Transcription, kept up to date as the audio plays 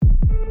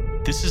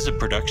This is a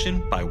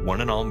production by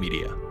One and All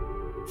Media.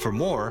 For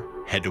more,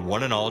 head to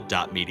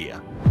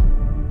oneandall.media.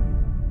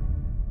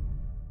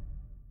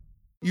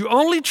 You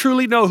only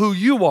truly know who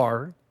you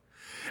are,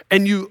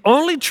 and you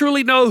only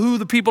truly know who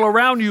the people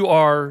around you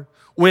are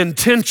when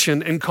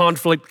tension and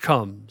conflict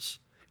comes.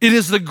 It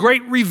is the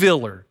great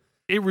revealer.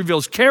 It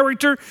reveals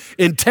character,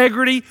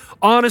 integrity,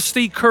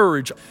 honesty,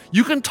 courage.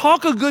 You can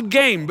talk a good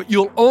game, but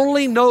you'll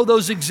only know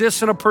those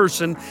exist in a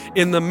person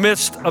in the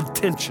midst of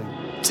tension.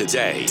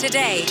 Today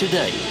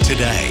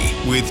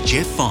with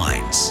Jeff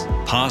Vines,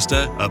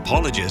 pastor,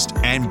 apologist,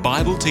 and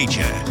Bible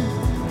teacher.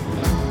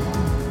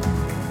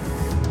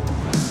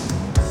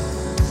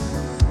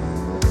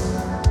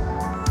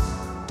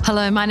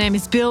 Hello, my name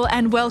is Bill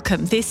and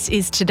welcome. This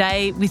is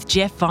Today with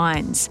Jeff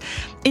Vines.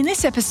 In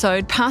this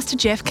episode, Pastor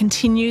Jeff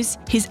continues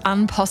his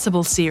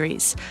Unpossible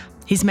series.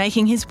 He's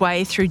making his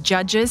way through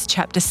Judges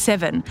chapter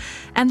 7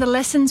 and the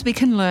lessons we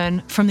can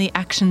learn from the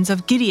actions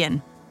of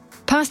Gideon.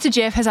 Pastor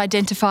Jeff has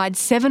identified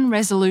 7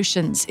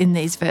 resolutions in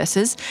these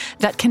verses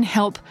that can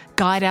help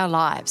guide our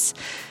lives.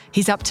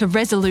 He's up to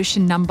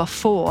resolution number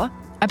 4,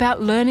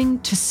 about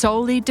learning to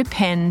solely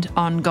depend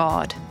on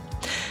God.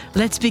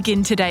 Let's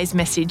begin today's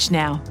message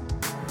now.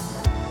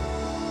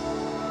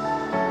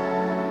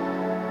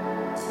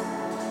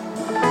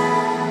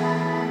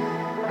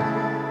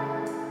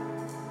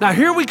 Now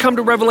here we come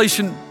to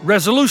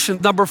resolution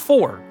number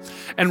 4.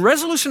 And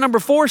resolution number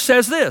 4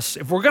 says this: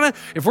 if we're gonna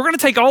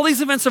take all these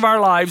events of our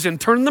lives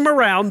and turn them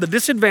around, the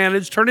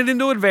disadvantage, turn it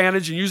into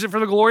advantage and use it for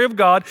the glory of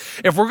God,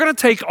 if we're gonna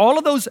take all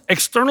of those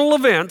external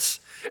events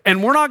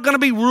and we're not gonna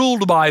be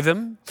ruled by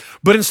them,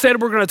 but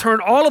instead we're gonna turn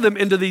all of them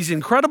into these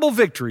incredible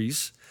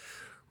victories,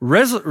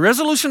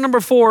 resolution number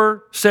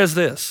 4 says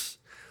this: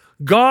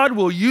 God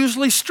will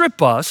usually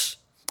strip us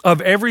of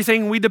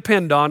everything we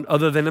depend on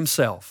other than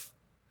himself.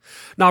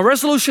 Now,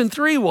 resolution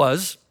 3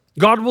 was,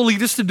 God will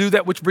lead us to do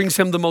that which brings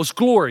him the most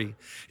glory.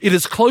 It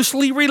is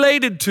closely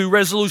related to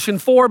resolution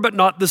 4, but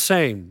not the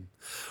same.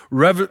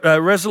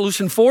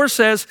 Resolution 4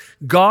 says,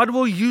 God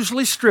will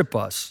usually strip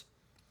us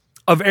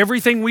of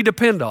everything we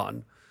depend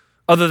on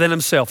other than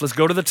himself. Let's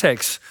go to the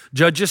text,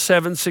 Judges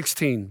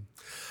 7:16.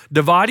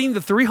 Dividing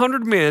the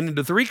 300 men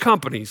into 3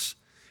 companies,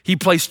 he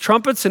placed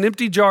trumpets and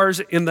empty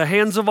jars in the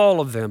hands of all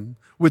of them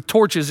with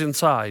torches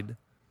inside.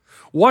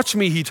 Watch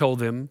me, he told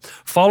them.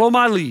 Follow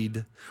my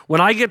lead. When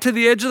I get to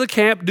the edge of the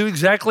camp, do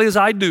exactly as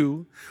I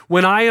do.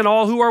 When I and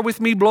all who are with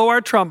me blow our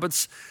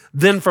trumpets,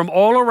 then from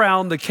all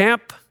around the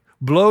camp,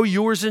 blow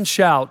yours and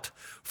shout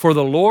for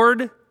the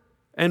Lord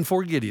and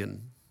for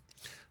Gideon.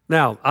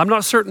 Now, I'm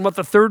not certain what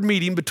the third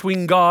meeting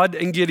between God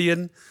and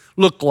Gideon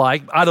looked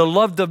like. I'd have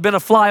loved to have been a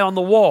fly on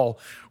the wall.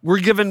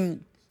 We're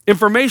given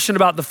information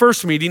about the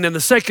first meeting and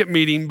the second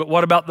meeting, but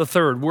what about the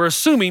third? We're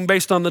assuming,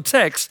 based on the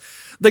text,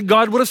 that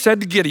God would have said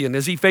to Gideon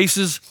as he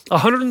faces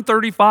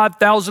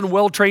 135,000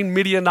 well-trained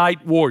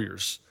Midianite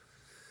warriors: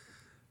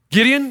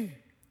 Gideon,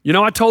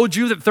 I told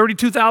you that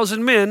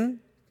 32,000 men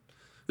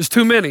is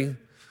too many. And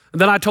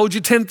then I told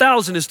you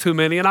 10,000 is too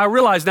many. And I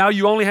realize now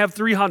you only have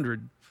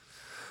 300.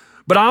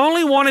 But I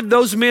only wanted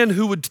those men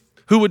who would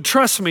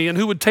trust me and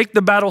who would take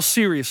the battle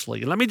seriously.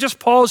 And let me just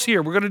pause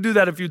here. We're going to do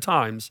that a few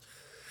times.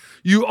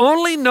 You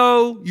only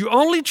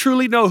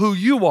truly know who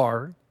you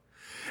are,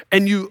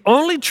 and you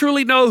only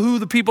truly know who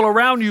the people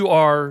around you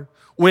are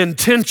when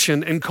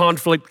tension and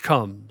conflict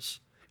comes.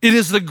 It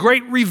is the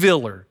great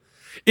revealer.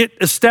 It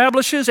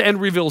establishes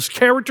and reveals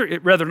character.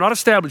 It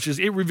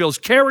reveals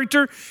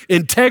character,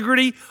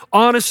 integrity,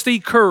 honesty,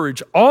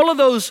 courage. All of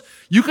those,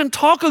 you can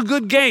talk a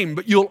good game,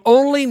 but you'll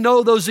only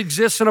know those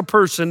exist in a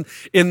person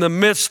in the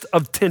midst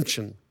of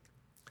tension.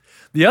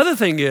 The other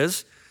thing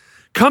is,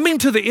 coming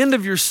to the end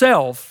of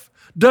yourself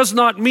does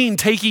not mean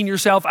taking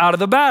yourself out of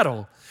the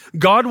battle.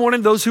 God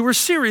wanted those who were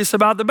serious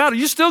about the battle.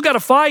 You still got to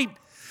fight.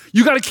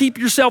 You got to keep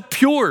yourself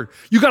pure.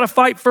 You got to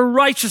fight for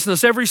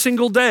righteousness every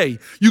single day.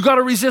 You got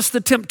to resist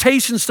the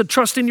temptations to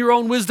trust in your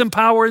own wisdom,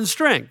 power, and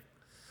strength.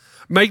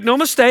 Make no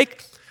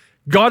mistake,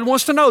 God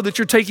wants to know that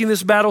you're taking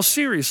this battle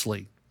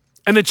seriously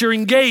and that you're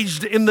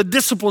engaged in the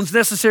disciplines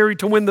necessary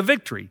to win the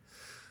victory,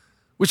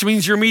 which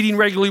means you're meeting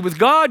regularly with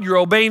God, you're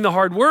obeying the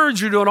hard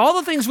words, you're doing all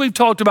the things we've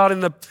talked about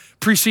in the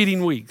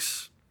preceding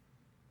weeks.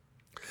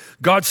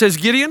 God says,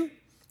 Gideon,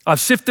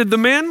 I've sifted the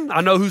men. I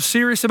know who's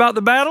serious about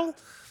the battle.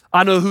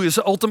 I know who is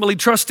ultimately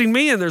trusting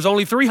me, and there's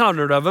only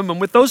 300 of them.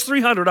 And with those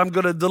 300, I'm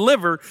going to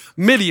deliver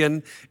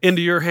Midian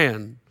into your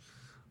hand.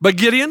 But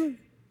Gideon,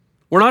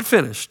 we're not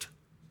finished.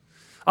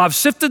 I've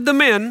sifted the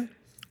men.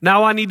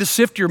 Now I need to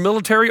sift your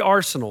military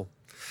arsenal.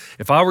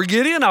 If I were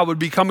Gideon, I would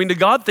be coming to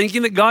God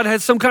thinking that God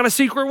had some kind of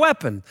secret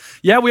weapon.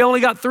 Yeah, we only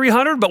got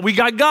 300, but we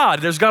got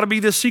God. There's got to be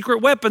this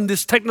secret weapon,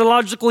 this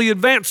technologically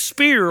advanced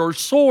spear or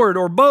sword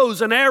or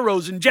bows and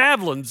arrows and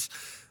javelins.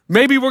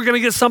 Maybe we're going to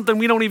get something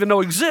we don't even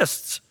know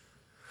exists.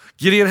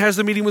 Gideon has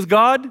the meeting with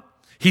God.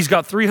 He's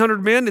got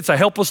 300 men. It's a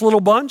helpless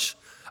little bunch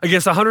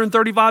against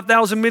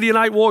 135,000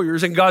 Midianite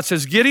warriors. And God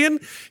says, Gideon,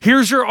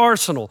 here's your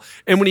arsenal.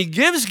 And when he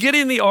gives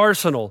Gideon the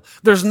arsenal,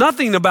 there's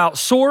nothing about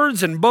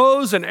swords and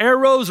bows and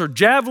arrows or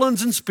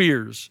javelins and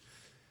spears.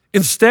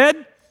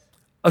 Instead,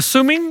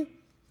 assuming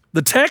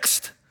the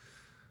text,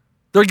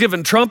 they're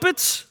given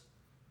trumpets.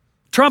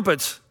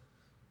 Trumpets.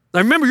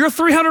 Now remember, you're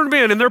 300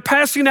 men and they're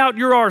passing out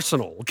your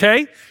arsenal,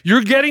 okay?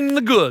 You're getting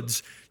the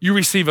goods. You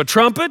receive a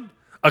trumpet,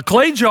 a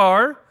clay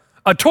jar,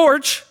 a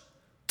torch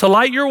to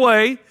light your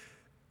way,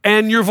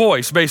 and your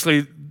voice.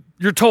 Basically,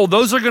 you're told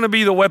those are going to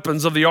be the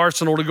weapons of the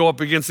arsenal to go up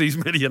against these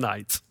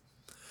Midianites.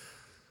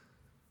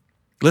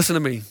 Listen to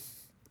me.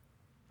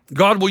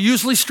 God will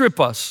usually strip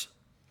us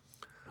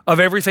of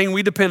everything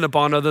we depend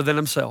upon other than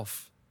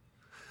himself.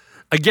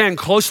 Again,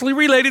 closely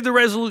related to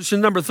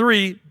resolution number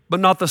 3, but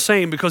not the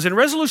same, because in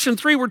resolution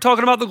 3, we're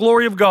talking about the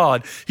glory of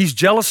God. He's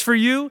jealous for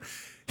you.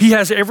 He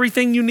has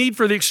everything you need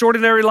for the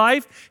extraordinary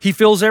life. He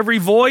fills every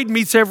void,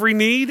 meets every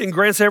need, and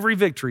grants every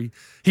victory.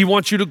 He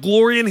wants you to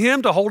glory in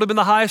him, to hold him in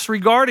the highest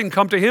regard, and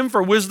come to him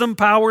for wisdom,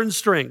 power, and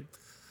strength.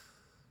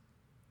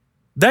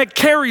 That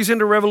carries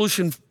into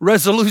resolution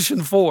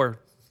 4.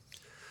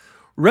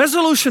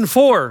 Resolution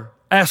 4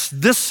 asks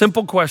this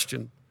simple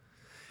question.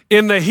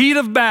 In the heat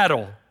of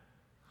battle,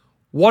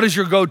 what is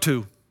your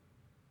go-to?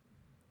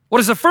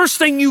 What is the first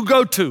thing you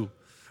go to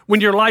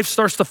when your life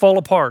starts to fall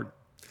apart?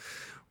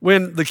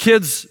 When the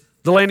kids,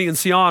 Delaney and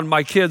Sion,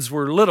 my kids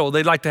were little,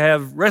 they'd like to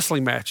have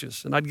wrestling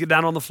matches. And I'd get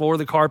down on the floor of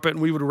the carpet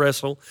and we would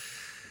wrestle.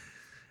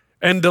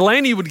 And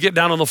Delaney would get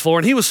down on the floor,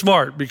 and he was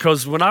smart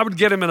because when I would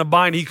get him in a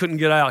bind, he couldn't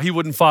get out. He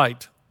wouldn't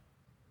fight.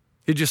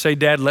 He'd just say,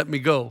 Dad, let me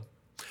go.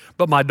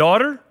 But my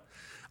daughter,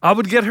 I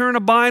would get her in a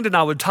bind and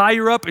I would tie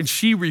her up, and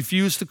she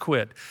refused to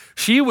quit.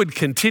 She would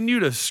continue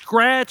to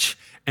scratch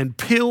and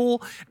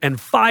pill and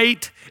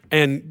fight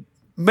and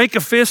make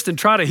a fist and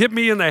try to hit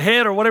me in the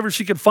head or whatever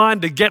she could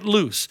find to get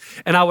loose.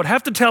 And I would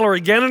have to tell her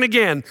again and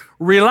again,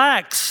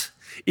 relax.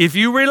 If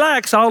you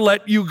relax, I'll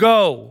let you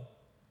go.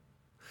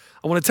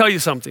 I want to tell you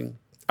something.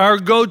 Our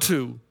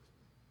go-to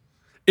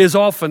is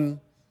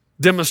often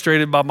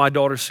demonstrated by my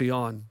daughter,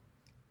 Sion.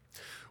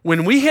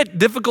 When we hit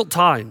difficult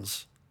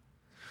times,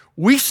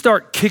 we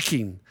start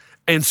kicking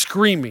and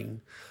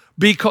screaming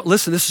because,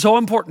 listen, this is so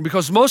important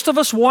because most of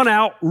us want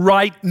out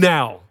right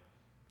now.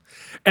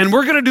 And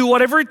we're going to do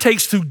whatever it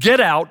takes to get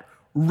out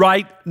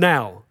right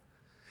now.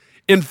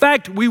 In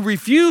fact, we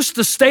refuse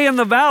to stay in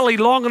the valley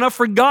long enough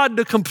for God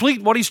to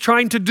complete what he's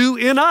trying to do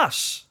in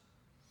us.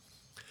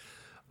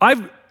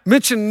 I've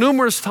mentioned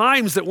numerous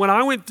times that when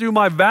I went through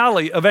my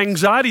valley of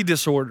anxiety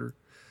disorder,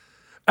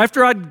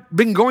 after I'd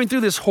been going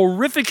through this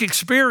horrific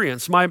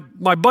experience, my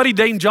buddy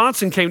Dane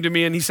Johnson came to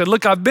me and he said,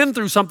 look, I've been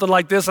through something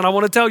like this and I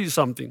want to tell you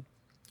something.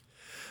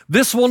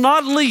 This will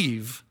not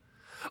leave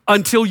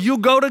until you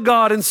go to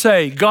God and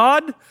say,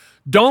 God,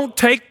 don't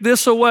take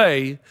this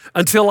away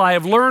until I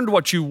have learned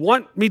what you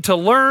want me to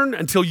learn,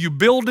 until you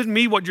build in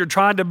me what you're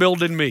trying to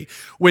build in me.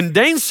 When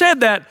Dane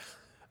said that,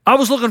 I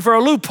was looking for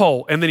a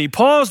loophole, and then he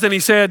paused and he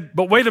said,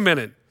 but wait a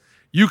minute,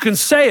 you can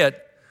say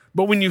it,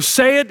 but when you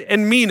say it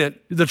and mean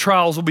it, the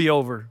trials will be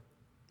over.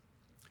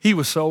 He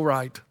was so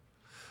right.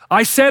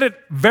 I said it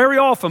very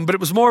often, but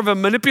it was more of a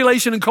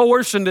manipulation and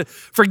coercion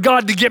for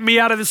God to get me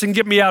out of this and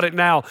get me out of it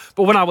now.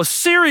 But when I was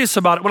serious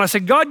about it, when I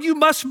said, God, you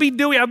must be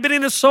doing, I've been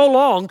in this so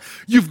long,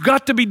 you've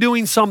got to be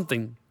doing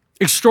something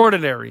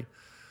extraordinary.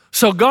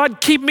 So God,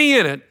 keep me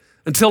in it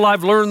until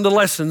I've learned the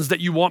lessons that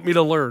you want me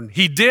to learn.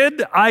 He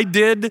did, I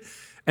did,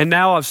 and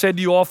now I've said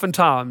to you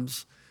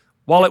oftentimes,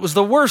 while it was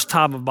the worst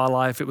time of my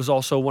life, it was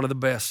also one of the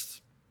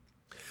best.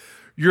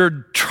 Your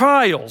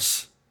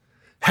trials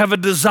have a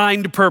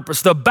designed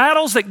purpose. The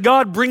battles that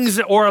God brings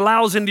or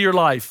allows into your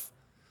life,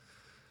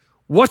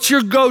 what's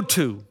your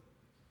go-to?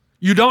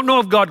 You don't know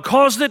if God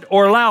caused it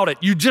or allowed it.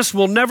 You just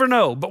will never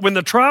know. But when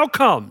the trial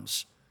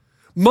comes,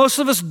 most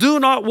of us do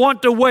not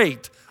want to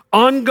wait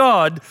on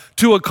God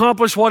to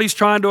accomplish what he's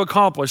trying to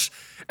accomplish.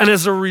 And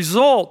as a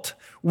result,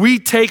 we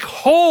take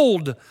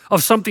hold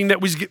of something that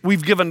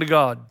we've given to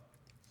God.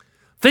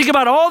 Think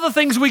about all the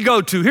things we go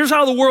to. Here's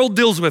how the world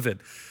deals with it.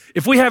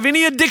 If we have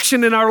any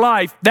addiction in our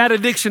life, that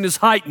addiction is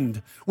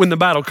heightened when the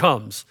battle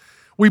comes.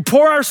 We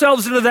pour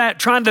ourselves into that,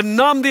 trying to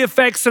numb the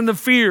effects and the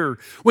fear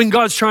when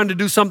God's trying to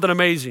do something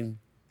amazing.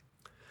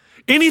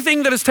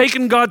 Anything that has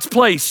taken God's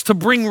place to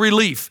bring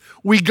relief,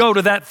 we go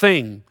to that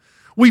thing.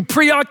 We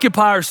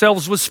preoccupy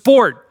ourselves with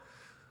sport,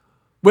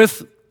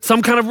 with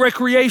some kind of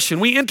recreation.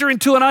 We enter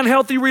into an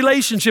unhealthy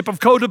relationship of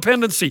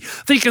codependency,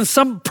 thinking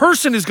some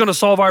person is going to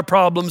solve our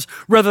problems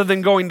rather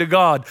than going to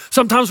God.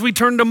 Sometimes we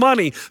turn to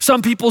money.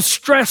 Some people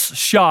stress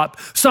shop.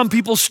 Some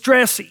people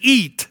stress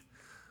eat.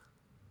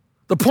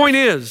 The point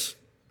is,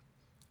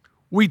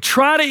 we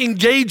try to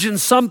engage in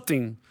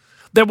something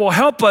that will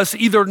help us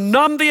either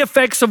numb the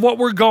effects of what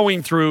we're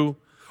going through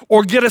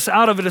or get us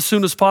out of it as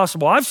soon as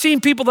possible. I've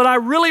seen people that I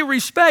really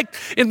respect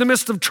in the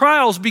midst of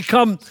trials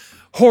become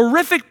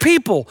horrific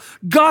people,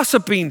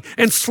 gossiping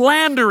and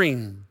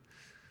slandering,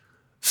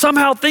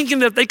 somehow thinking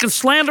that they can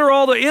slander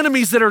all the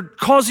enemies that are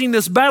causing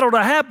this battle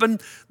to happen,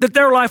 that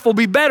their life will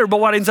be better. But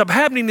what ends up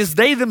happening is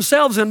they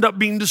themselves end up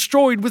being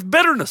destroyed with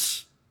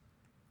bitterness.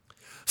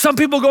 Some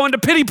people go into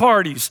pity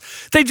parties.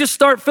 They just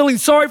start feeling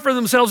sorry for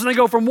themselves and they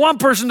go from one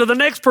person to the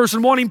next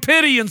person wanting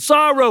pity and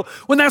sorrow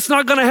when that's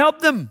not going to help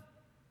them.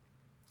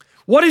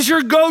 What is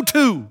your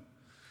go-to?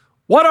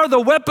 What are the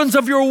weapons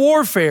of your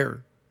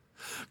warfare?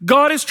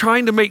 God is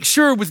trying to make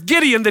sure with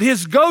Gideon that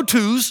his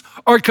go-tos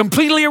are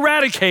completely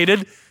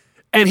eradicated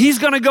and he's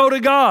going to go to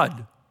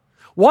God.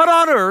 What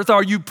on earth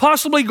are you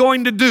possibly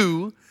going to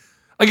do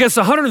against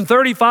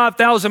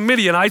 135,000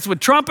 Midianites with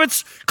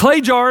trumpets,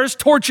 clay jars,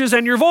 torches,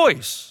 and your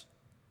voice?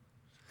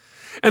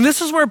 And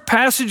this is where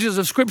passages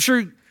of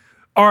Scripture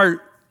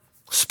are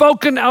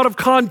spoken out of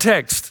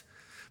context.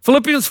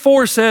 Philippians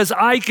 4 says,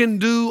 I can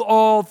do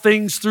all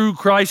things through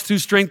Christ who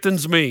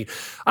strengthens me.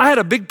 I had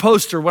a big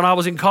poster when I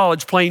was in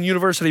college playing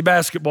university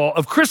basketball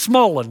of Chris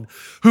Mullen,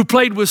 who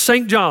played with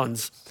St.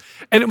 John's.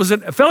 And it was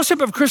a Fellowship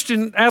of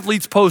Christian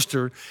Athletes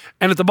poster.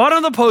 And at the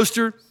bottom of the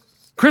poster,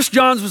 Chris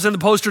Johns was in the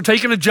poster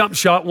taking a jump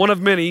shot, one of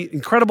many,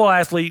 incredible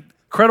athlete,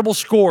 incredible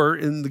scorer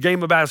in the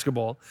game of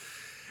basketball.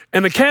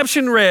 And the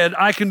caption read,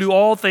 I can do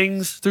all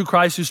things through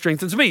Christ who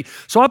strengthens me.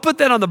 So I put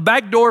that on the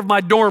back door of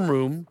my dorm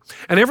room.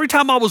 And every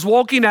time I was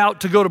walking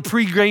out to go to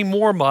pre-game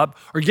warm-up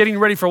or getting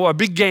ready for a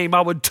big game,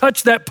 I would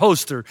touch that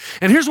poster.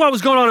 And here's what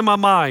was going on in my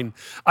mind.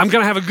 I'm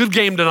going to have a good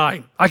game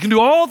tonight. I can do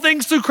all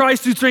things through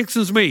Christ who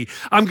strengthens me.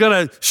 I'm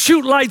going to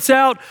shoot lights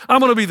out. I'm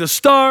going to be the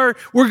star.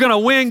 We're going to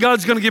win.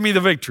 God's going to give me the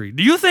victory.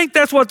 Do you think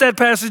that's what that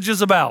passage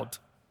is about?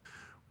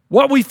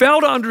 What we fail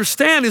to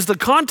understand is the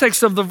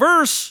context of the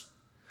verse.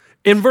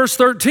 In verse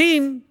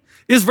 13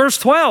 is verse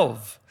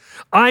 12.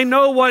 I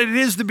know what it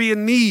is to be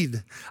in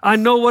need. I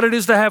know what it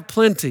is to have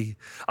plenty.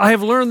 I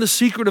have learned the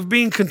secret of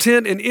being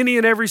content in any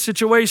and every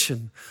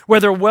situation,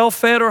 whether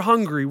well-fed or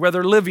hungry,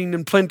 whether living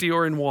in plenty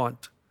or in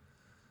want.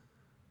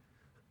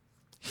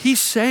 He's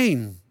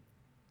saying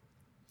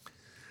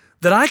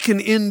that I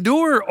can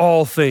endure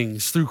all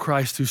things through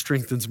Christ who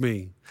strengthens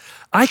me.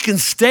 I can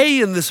stay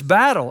in this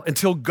battle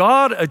until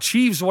God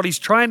achieves what he's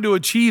trying to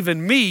achieve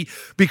in me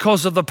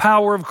because of the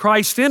power of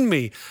Christ in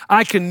me.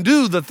 I can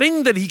do the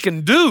thing that he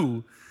can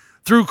do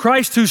through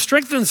Christ who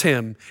strengthens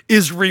him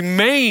is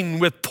remain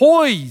with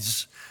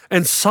poise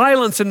and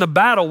silence in the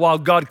battle while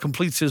God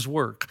completes his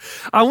work.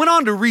 I went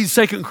on to read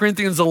 2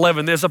 Corinthians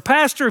 11. There's a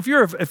pastor, if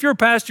you're a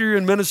pastor, you're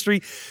in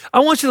ministry, I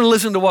want you to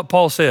listen to what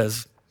Paul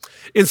says.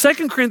 In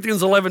 2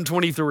 Corinthians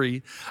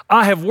 11:23,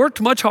 I have worked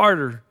much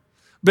harder,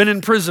 been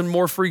in prison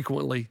more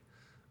frequently,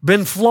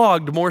 been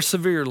flogged more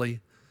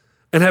severely,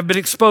 and have been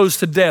exposed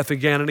to death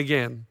again and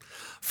again.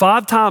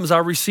 5 times I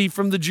received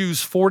from the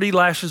Jews 40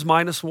 lashes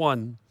minus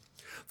 1.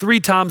 3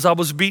 times I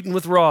was beaten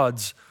with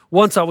rods.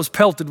 Once I was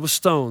pelted with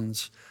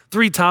stones.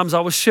 3 times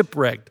I was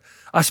shipwrecked.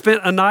 I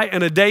spent a night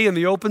and a day in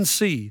the open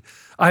sea.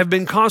 I have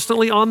been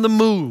constantly on the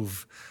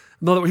move.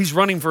 In other words, he's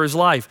running for his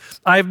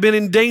life. I have been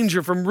in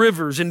danger from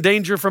rivers, in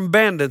danger from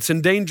bandits, in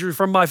danger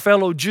from my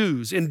fellow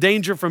Jews, in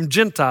danger from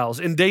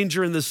Gentiles, in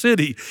danger in the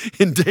city,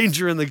 in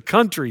danger in the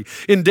country,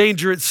 in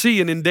danger at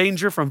sea, and in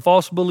danger from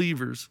false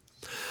believers.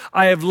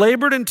 I have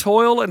labored and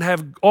toiled and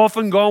have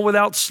often gone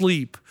without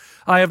sleep.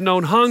 I have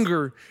known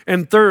hunger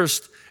and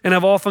thirst and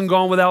have often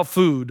gone without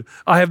food.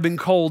 I have been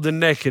cold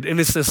and naked. And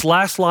it's this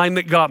last line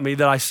that got me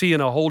that I see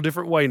in a whole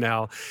different way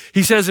now.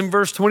 He says in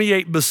verse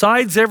 28,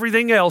 besides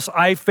everything else,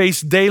 I face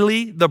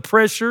daily the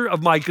pressure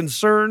of my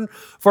concern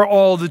for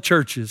all the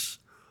churches.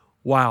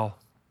 Wow.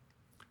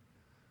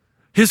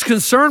 His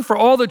concern for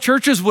all the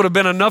churches would have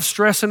been enough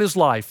stress in his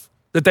life,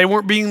 that they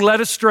weren't being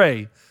led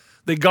astray,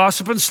 that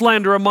gossip and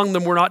slander among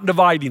them were not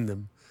dividing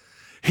them.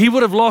 He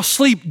would have lost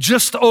sleep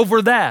just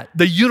over that,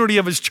 the unity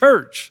of his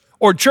church.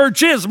 Or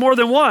churches, more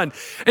than one.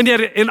 And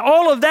yet in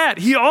all of that,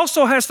 he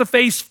also has to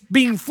face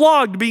being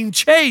flogged, being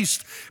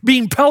chased,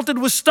 being pelted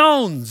with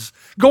stones,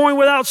 going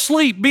without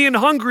sleep, being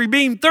hungry,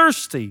 being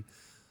thirsty.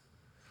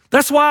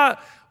 That's why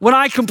when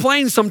I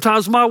complain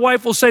sometimes, my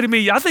wife will say to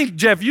me, I think,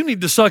 Jeff, you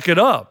need to suck it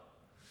up.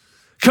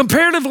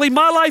 Comparatively,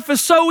 my life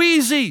is so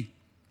easy.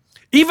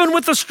 Even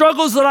with the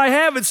struggles that I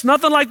have, it's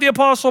nothing like the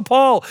Apostle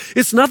Paul.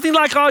 It's nothing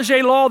like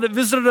Ajay Law that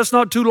visited us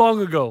not too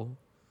long ago.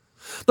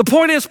 The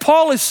point is,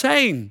 Paul is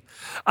saying,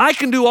 I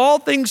can do all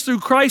things through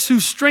Christ who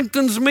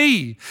strengthens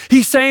me.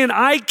 He's saying,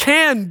 I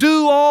can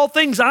do all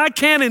things. I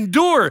can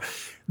endure.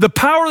 The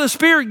power of the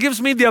Spirit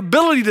gives me the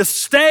ability to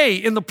stay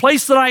in the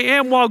place that I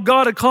am while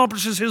God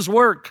accomplishes his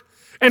work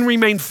and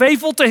remain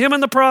faithful to him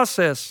in the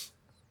process.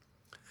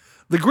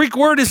 The Greek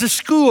word is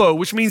ischouo,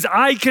 which means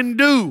I can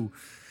do.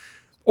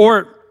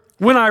 Or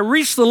when I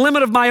reach the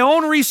limit of my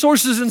own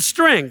resources and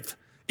strength,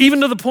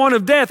 even to the point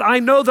of death, I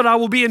know that I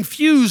will be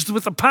infused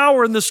with the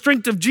power and the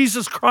strength of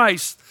Jesus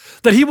Christ,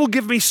 that he will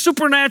give me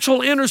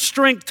supernatural inner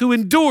strength to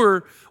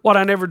endure what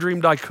I never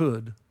dreamed I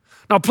could.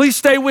 Now, please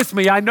stay with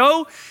me. I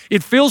know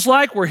it feels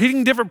like we're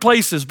hitting different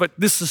places, but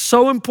this is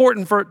so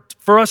important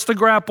for us to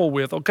grapple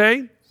with,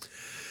 okay?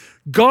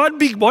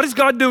 What is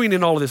God doing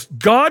in all of this?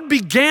 God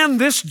began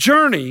this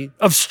journey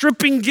of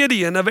stripping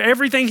Gideon of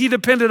everything he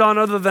depended on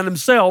other than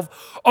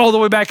himself all the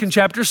way back in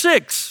chapter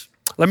 6.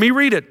 Let me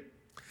read it.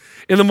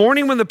 In the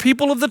morning when the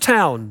people of the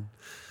town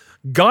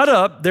got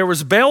up. There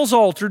was Baal's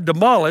altar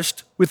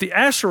demolished with the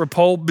Asherah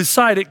pole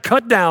beside it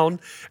cut down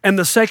and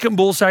the second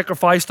bull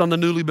sacrificed on the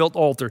newly built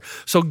altar.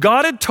 So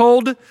God had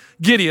told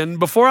Gideon,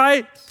 before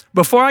I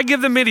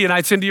give the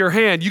Midianites into your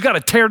hand, you got to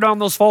tear down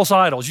those false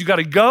idols. You got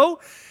to go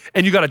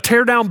and you got to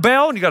tear down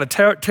Baal and you got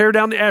to tear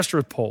down the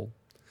Asherah pole.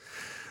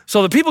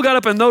 So the people got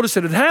up and noticed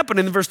it had happened.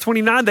 In verse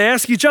 29, they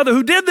asked each other,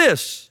 who did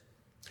this?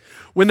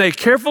 When they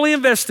carefully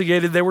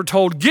investigated, they were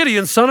told,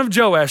 Gideon, son of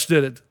Joash,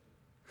 did it.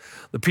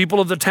 The people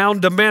of the town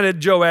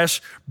demanded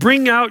Joash,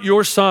 bring out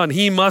your son,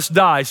 he must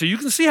die. So you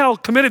can see how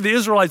committed the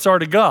Israelites are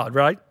to God,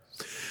 right?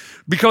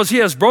 Because he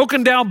has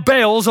broken down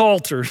Baal's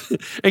altar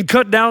and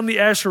cut down the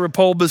Asherah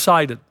pole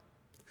beside it.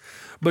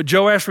 But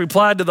Joash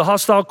replied to the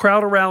hostile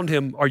crowd around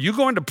him, are you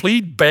going to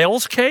plead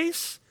Baal's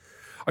case?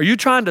 Are you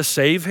trying to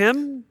save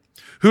him?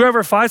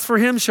 Whoever fights for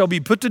him shall be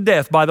put to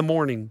death by the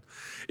morning.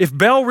 If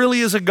Baal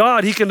really is a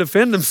god, he can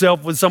defend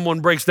himself when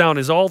someone breaks down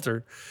his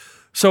altar.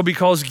 So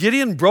because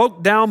Gideon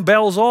broke down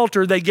Baal's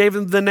altar, they gave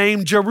him the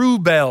name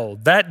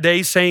Jerubbaal that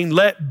day, saying,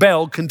 let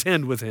Baal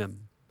contend with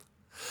him.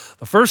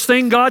 The first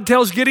thing God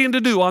tells Gideon to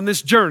do on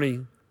this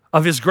journey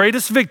of his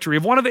greatest victory,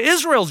 of one of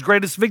Israel's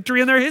greatest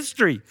victory in their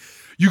history,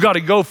 you got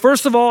to go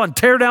first of all and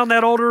tear down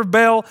that altar of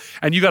Baal,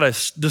 and you got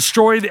to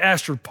destroy the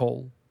Asherah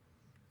pole.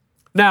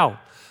 Now,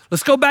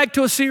 let's go back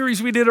to a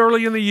series we did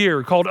early in the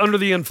year called Under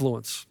the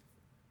Influence.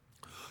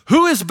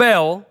 Who is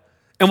Baal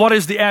and what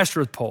is the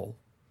Asherah pole?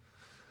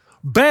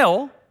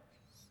 Baal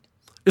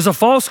is a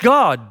false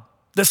god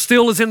that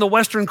still is in the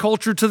Western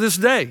culture to this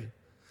day.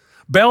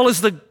 Baal is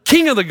the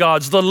king of the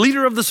gods, the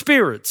leader of the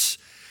spirits.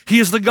 He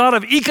is the god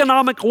of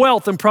economic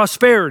wealth and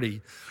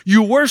prosperity.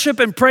 You worship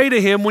and pray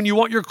to him when you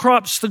want your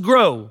crops to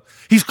grow.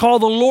 He's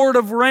called the Lord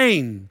of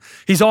Rain.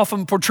 He's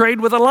often portrayed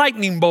with a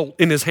lightning bolt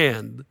in his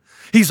hand.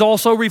 He's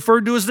also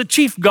referred to as the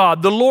chief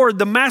god, the Lord,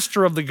 the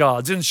master of the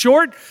gods. In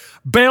short,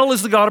 Baal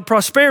is the god of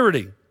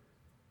prosperity.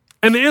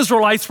 And the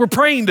Israelites were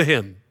praying to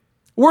him,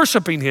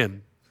 worshiping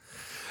him.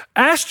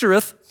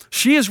 Ashtoreth,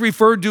 she is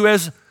referred to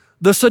as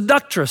the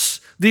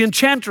seductress, the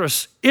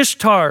enchantress,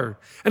 Ishtar.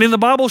 And in the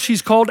Bible,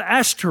 she's called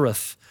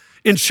Ashtoreth.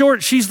 In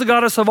short, she's the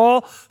goddess of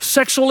all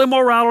sexual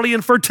immorality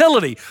and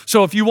fertility.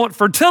 So if you want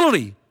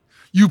fertility,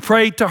 you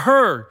pray to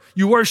her,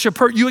 you worship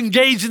her, you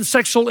engage in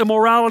sexual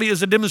immorality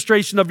as a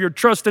demonstration of your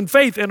trust and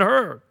faith in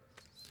her.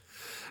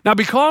 Now,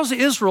 because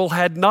Israel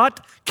had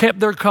not kept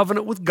their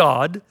covenant with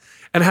God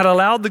and had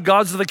allowed the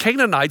gods of the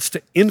Canaanites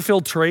to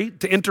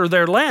infiltrate, to enter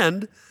their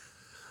land,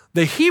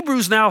 the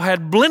Hebrews now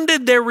had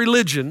blended their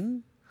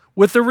religion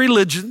with the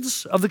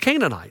religions of the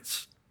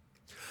Canaanites.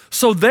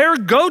 So their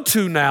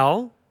go-to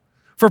now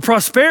for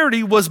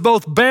prosperity was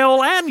both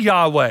Baal and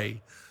Yahweh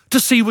to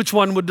see which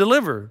one would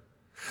deliver.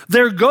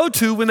 Their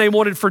go-to when they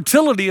wanted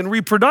fertility and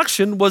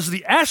reproduction was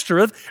the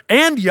Ashtoreth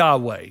and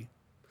Yahweh.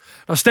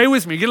 Now stay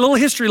with me, get a little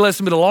history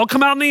lesson, but it'll all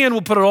come out in the end.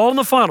 We'll put it all in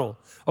the funnel.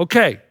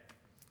 Okay.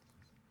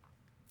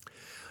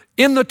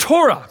 In the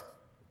Torah,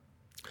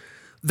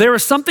 there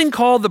is something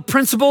called the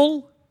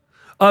principle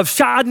of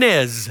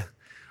Sha'anez,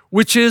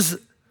 which is,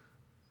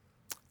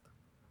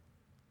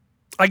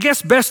 I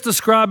guess, best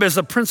described as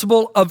a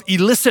principle of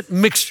illicit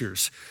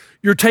mixtures.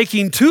 You're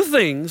taking two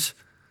things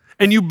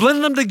and you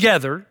blend them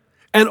together,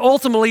 and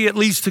ultimately it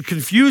leads to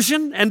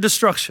confusion and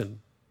destruction.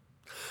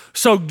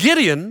 So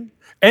Gideon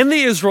and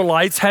the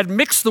Israelites had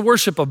mixed the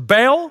worship of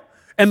Baal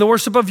and the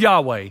worship of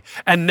Yahweh,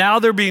 and now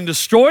they're being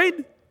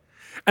destroyed.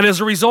 And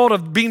as a result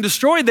of being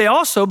destroyed, they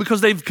also,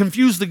 because they've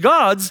confused the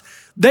gods,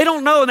 they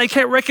don't know and they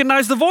can't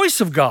recognize the voice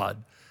of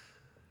God.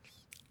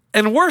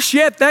 And worse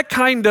yet, that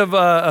kind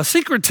of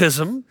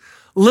syncretism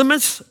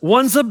limits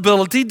one's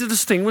ability to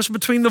distinguish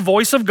between the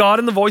voice of God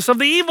and the voice of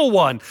the evil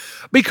one,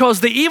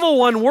 because the evil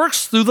one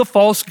works through the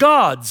false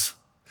gods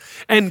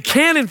and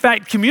can in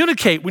fact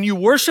communicate. When you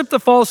worship the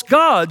false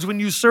gods,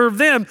 when you serve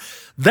them,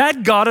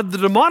 that god of the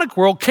demonic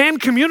world can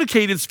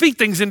communicate and speak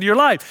things into your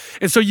life.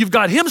 And so you've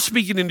got him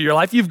speaking into your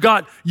life, you've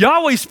got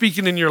Yahweh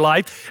speaking in your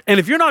life, and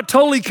if you're not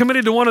totally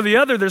committed to one or the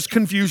other, there's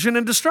confusion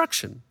and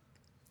destruction.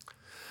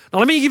 Now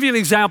let me give you an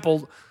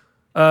example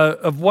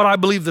of what I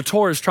believe the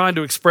Torah is trying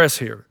to express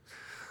here.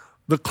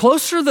 The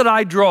closer that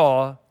I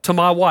draw to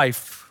my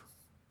wife,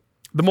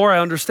 the more I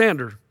understand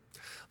her.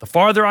 The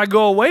farther I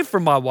go away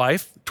from my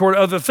wife toward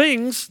other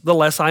things, the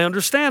less I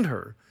understand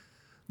her.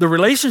 The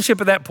relationship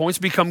at that point has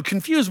become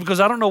confused because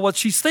I don't know what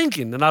she's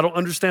thinking and I don't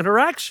understand her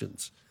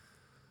actions.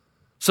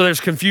 So there's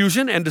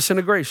confusion and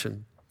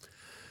disintegration.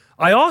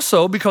 I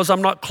also, because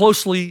I'm not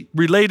closely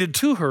related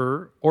to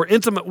her or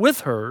intimate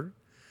with her,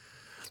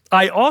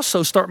 I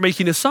also start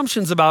making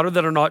assumptions about her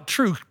that are not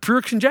true,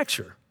 pure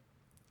conjecture.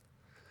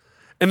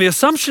 And the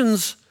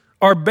assumptions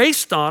are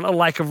based on a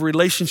lack of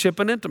relationship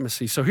and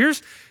intimacy. So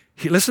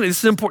listen, this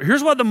is important.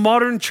 Here's what the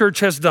modern church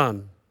has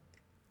done.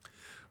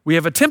 We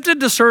have attempted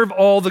to serve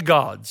all the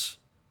gods.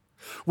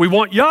 We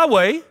want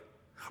Yahweh,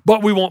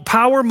 but we want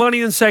power,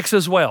 money, and sex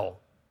as well.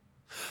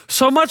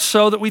 So much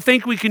so that we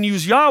think we can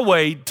use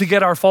Yahweh to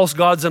get our false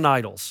gods and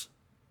idols.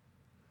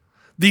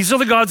 These are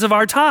the gods of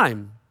our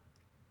time.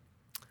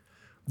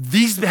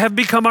 These have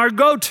become our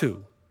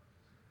go-to.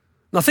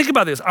 Now think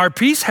about this, our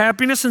peace,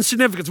 happiness, and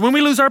significance. When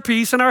we lose our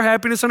peace and our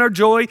happiness and our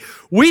joy,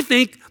 we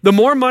think the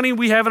more money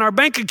we have in our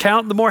bank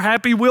account, the more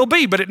happy we'll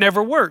be, but it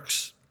never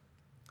works.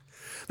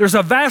 There's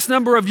a vast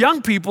number of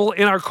young people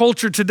in our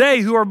culture today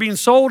who are being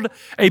sold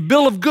a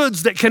bill of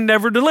goods that can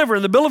never deliver.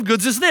 And the bill of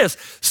goods is this: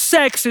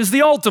 sex is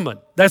the ultimate.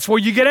 That's where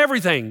you get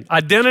everything: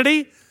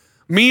 identity,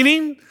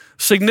 meaning,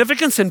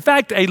 significance. In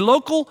fact, a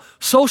local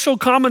social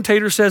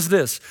commentator says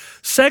this: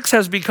 sex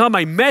has become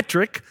a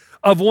metric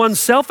of one's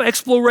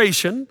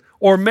self-exploration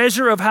or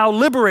measure of how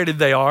liberated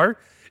they are.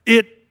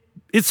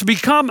 It's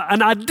become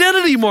an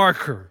identity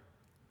marker.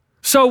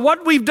 So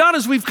what we've done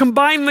is we've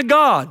combined the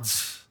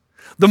gods.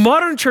 The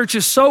modern church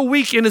is so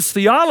weak in its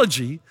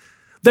theology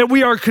that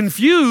we are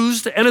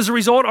confused and as a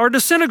result are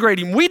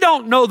disintegrating. We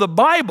don't know the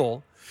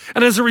Bible,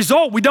 and as a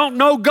result, we don't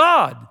know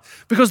God,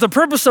 because the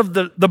purpose of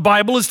the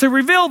Bible is to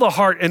reveal the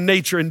heart and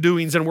nature and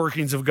doings and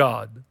workings of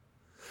God.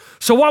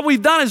 So what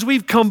we've done is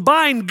we've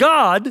combined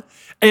God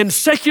and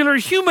secular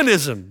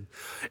humanism.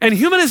 And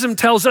humanism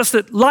tells us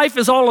that life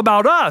is all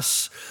about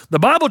us. The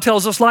Bible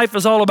tells us life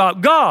is all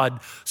about God.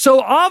 So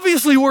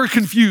obviously we're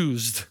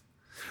confused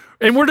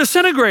and we're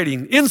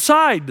disintegrating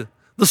inside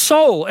the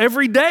soul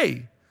every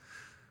day.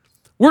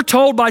 We're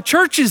told by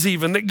churches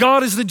even that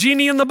God is the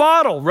genie in the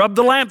bottle. Rub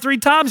the lamp 3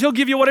 times, he'll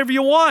give you whatever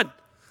you want.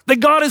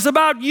 That God is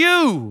about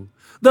you.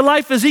 That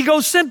life is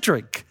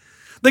egocentric.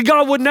 That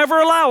God would never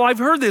allow, I've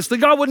heard this, that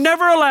God would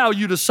never allow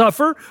you to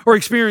suffer or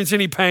experience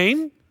any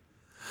pain.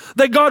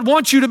 That God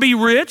wants you to be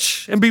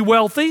rich and be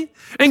wealthy,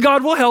 and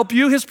God will help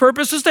you. His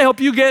purpose is to help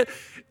you get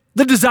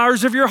the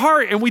desires of your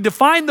heart. And we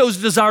define those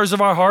desires of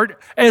our heart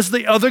as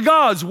the other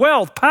gods: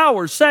 wealth,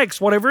 power,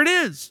 sex, whatever it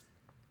is.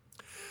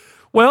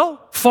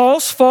 Well,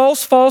 false,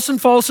 false, false,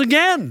 and false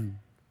again.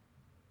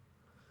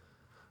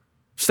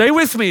 Stay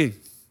with me.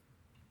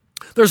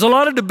 There's a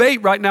lot of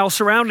debate right now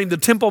surrounding the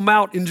Temple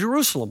Mount in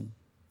Jerusalem.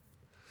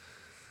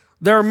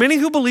 There are many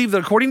who believe that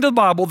according to the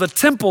Bible, the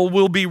temple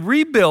will be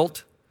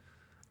rebuilt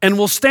and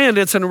will stand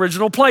in its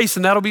original place,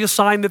 and that'll be a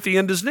sign that the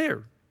end is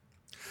near.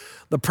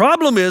 The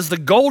problem is the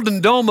Golden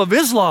Dome of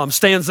Islam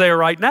stands there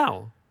right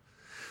now.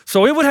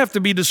 So it would have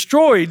to be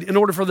destroyed in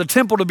order for the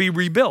temple to be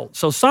rebuilt.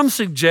 So some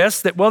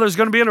suggest that, well, there's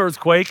going to be an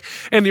earthquake,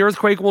 and the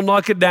earthquake will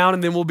knock it down,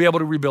 and then we'll be able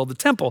to rebuild the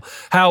temple.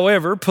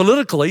 However,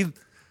 politically,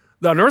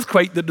 an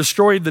earthquake that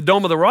destroyed the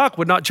Dome of the Rock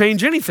would not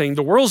change anything.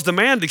 The world's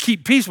demand to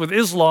keep peace with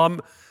Islam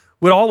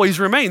would always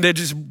remain. They'd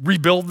just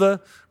rebuild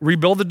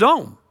the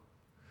dome.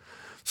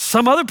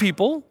 Some other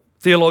people,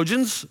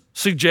 theologians,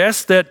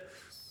 suggest that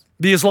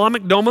the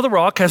Islamic Dome of the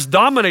Rock has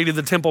dominated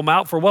the Temple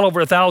Mount for well over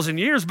 1,000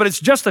 years, but it's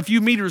just a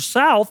few meters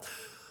south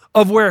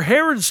of where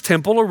Herod's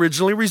temple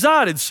originally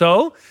resided.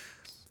 So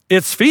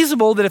it's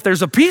feasible that if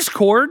there's a peace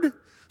accord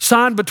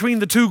signed between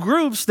the two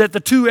groups, that the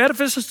two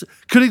edifices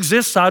could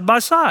exist side by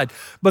side.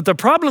 But the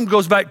problem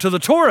goes back to the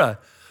Torah,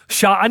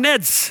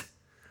 sha'anetz,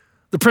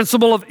 the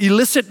principle of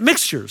illicit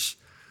mixtures.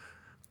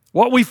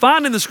 What we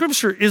find in the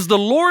scripture is the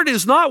Lord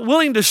is not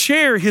willing to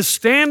share his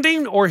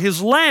standing or his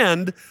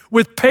land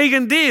with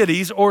pagan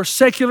deities or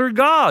secular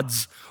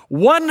gods.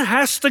 One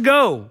has to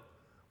go,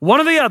 one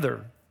or the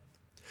other.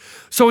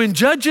 So in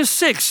Judges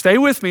 6, stay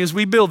with me as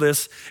we build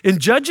this. In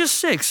Judges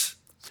 6,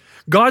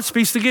 God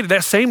speaks to Gideon.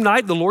 That same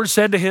night, the Lord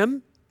said to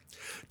him,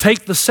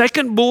 take the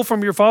second bull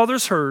from your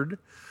father's herd,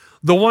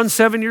 the one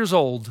 7 years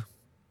old.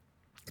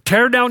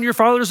 Tear down your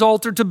father's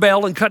altar to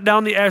Baal and cut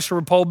down the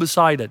Asherah pole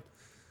beside it.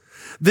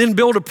 Then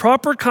build a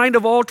proper kind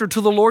of altar to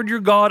the Lord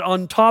your God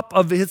on top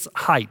of its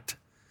height.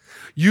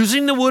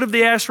 Using the wood of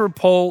the Asherah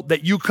pole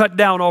that you cut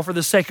down, offer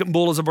the second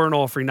bull as a burnt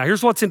offering. Now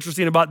here's what's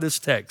interesting about this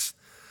text.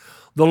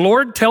 The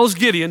Lord tells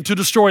Gideon to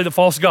destroy the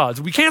false gods.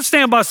 We can't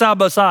stand by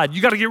side.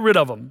 You got to get rid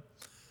of them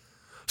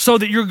so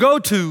that your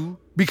go-to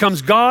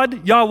becomes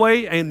God,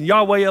 Yahweh, and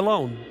Yahweh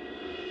alone.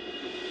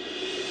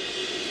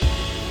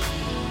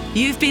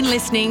 You've been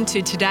listening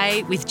to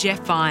Today with Jeff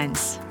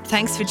Vines.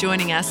 Thanks for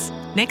joining us.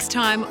 Next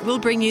time, we'll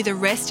bring you the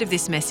rest of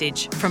this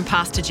message from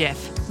Pastor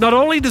Jeff. Not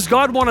only does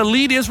God want to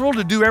lead Israel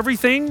to do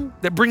everything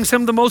that brings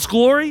him the most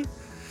glory,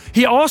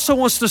 he also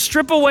wants to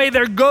strip away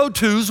their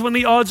go-tos when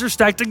the odds are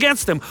stacked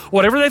against them.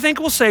 Whatever they think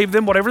will save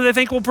them, whatever they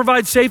think will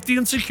provide safety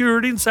and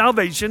security and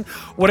salvation,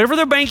 whatever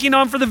they're banking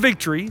on for the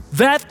victory,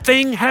 that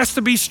thing has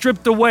to be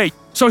stripped away.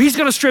 So he's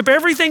going to strip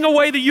everything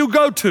away that you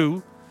go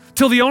to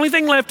till the only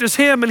thing left is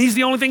him, and he's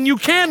the only thing you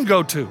can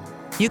go to.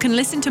 You can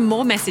listen to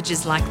more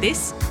messages like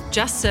this.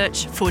 Just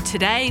search for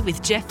Today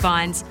with Jeff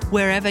Vines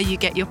wherever you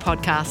get your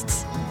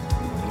podcasts.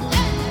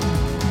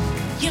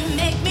 You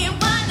make me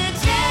wanna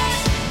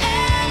dance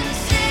and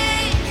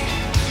sing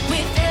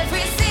with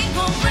every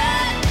single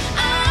breath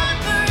I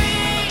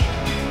breathe.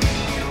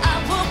 I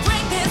will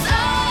bring this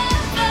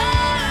offering.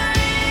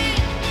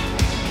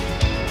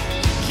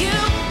 You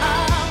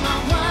are my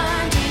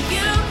wonder,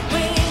 you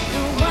with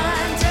the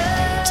wonder.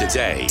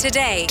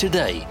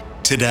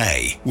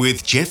 Today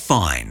with Jeff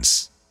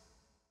Vines.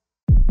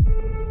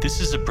 This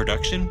is a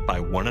production by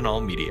One and All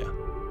Media.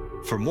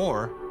 For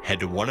more, head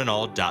to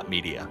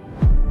oneandall.media.